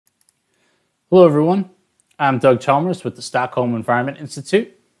Hello everyone, I'm Doug Chalmers with the Stockholm Environment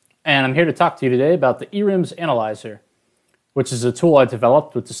Institute, and I'm here to talk to you today about the eWRIMS Analyzer, which is a tool I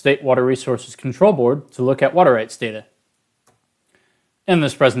developed with the State Water Resources Control Board to look at water rights data. In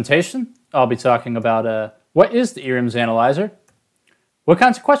this presentation, I'll be talking about what is the eWRIMS Analyzer, what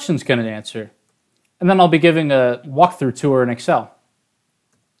kinds of questions can it answer, and then I'll be giving a walkthrough tour in Excel.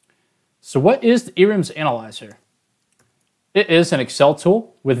 So what is the eWRIMS Analyzer? It is an Excel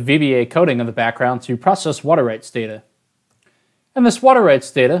tool with VBA coding in the background to process water rights data. And this water rights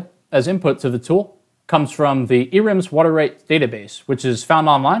data, as input to the tool, comes from the eWRIMS Water Rights Database, which is found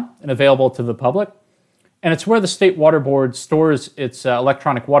online and available to the public. And it's where the State Water Board stores its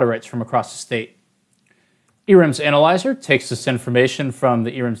electronic water rights from across the state. eWRIMS Analyzer takes this information from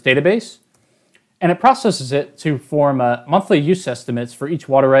the eWRIMS database, and it processes it to form monthly use estimates for each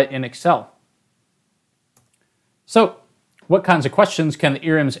water right in Excel. So, what kinds of questions can the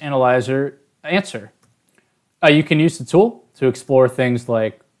eWRIMS Analyzer answer? You can use the tool to explore things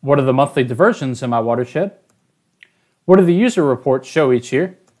like, what are the monthly diversions in my watershed? What do the user reports show each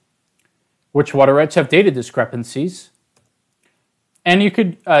year? Which water rights have data discrepancies? And you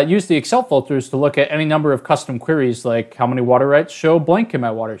could use the Excel filters to look at any number of custom queries like, how many water rights show blank in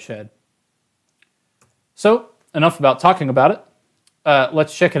my watershed? So, enough about talking about it.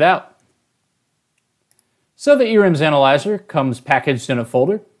 Let's check it out. So the eWRIMS Analyzer comes packaged in a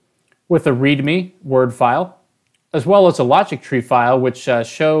folder with a README Word file, as well as a logic tree file which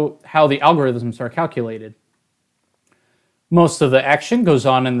show how the algorithms are calculated. Most of the action goes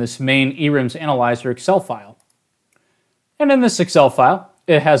on in this main eWRIMS Analyzer Excel file. And in this Excel file,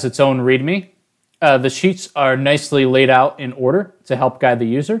 it has its own README. The sheets are nicely laid out in order to help guide the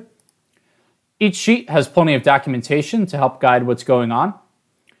user. Each sheet has plenty of documentation to help guide what's going on.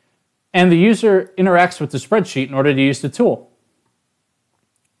 And the user interacts with the spreadsheet in order to use the tool.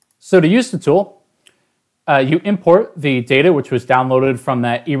 So to use the tool, you import the data which was downloaded from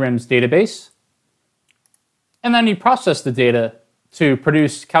that eWRIMS database, and then you process the data to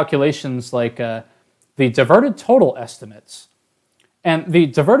produce calculations like the diverted total estimates. And the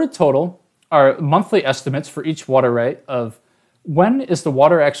diverted total are monthly estimates for each water right of when is the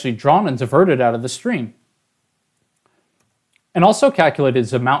water actually drawn and diverted out of the stream. And also calculated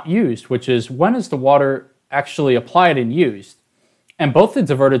is amount used, which is when is the water actually applied and used. And both the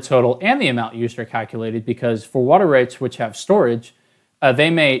diverted total and the amount used are calculated because for water rights which have storage, they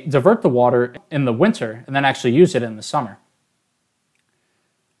may divert the water in the winter and then actually use it in the summer.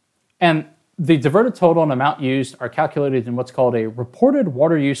 And the diverted total and amount used are calculated in what's called a reported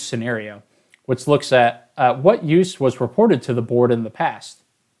water use scenario, which looks at what use was reported to the board in the past.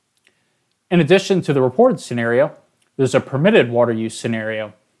 In addition to the reported scenario, there's a permitted water use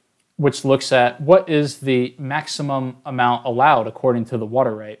scenario, which looks at what is the maximum amount allowed according to the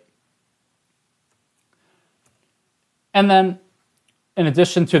water right. And then, in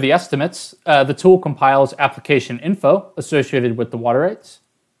addition to the estimates, the tool compiles application info associated with the water rights.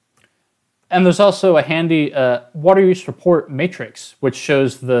 And there's also a handy water use report matrix, which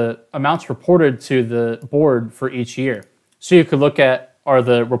shows the amounts reported to the board for each year. So you could look at, are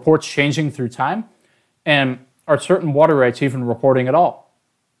the reports changing through time? And are certain water rights even reporting at all?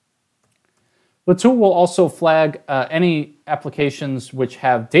 The tool will also flag any applications which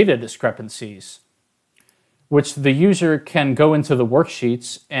have data discrepancies, which the user can go into the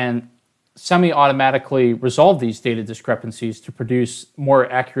worksheets and semi-automatically resolve these data discrepancies to produce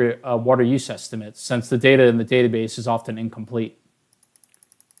more accurate water use estimates, since the data in the database is often incomplete.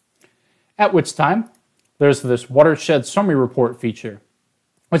 At which time, there's this watershed summary report feature,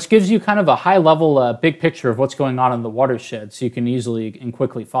 which gives you kind of a high-level big picture of what's going on in the watershed so you can easily and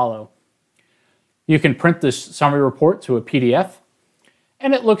quickly follow. You can print this summary report to a PDF,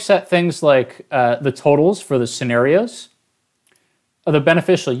 and it looks at things like the totals for the scenarios, the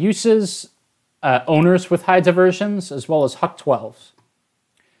beneficial uses, owners with high diversions, as well as HUC 12s.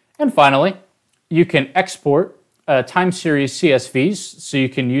 And finally, you can export time series CSVs so you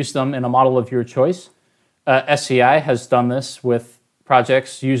can use them in a model of your choice. SEI has done this with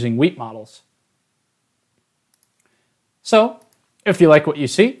projects using wheat models. So, if you like what you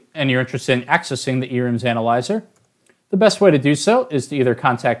see and you're interested in accessing the eWRIMS Analyzer, the best way to do so is to either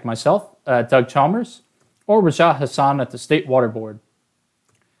contact myself, Doug Chalmers, or Raja Hassan at the State Water Board.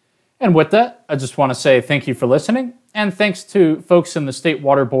 And with that, I just want to say thank you for listening, and thanks to folks in the State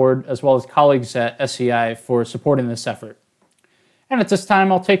Water Board as well as colleagues at SEI for supporting this effort. And at this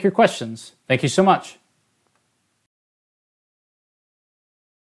time, I'll take your questions. Thank you so much.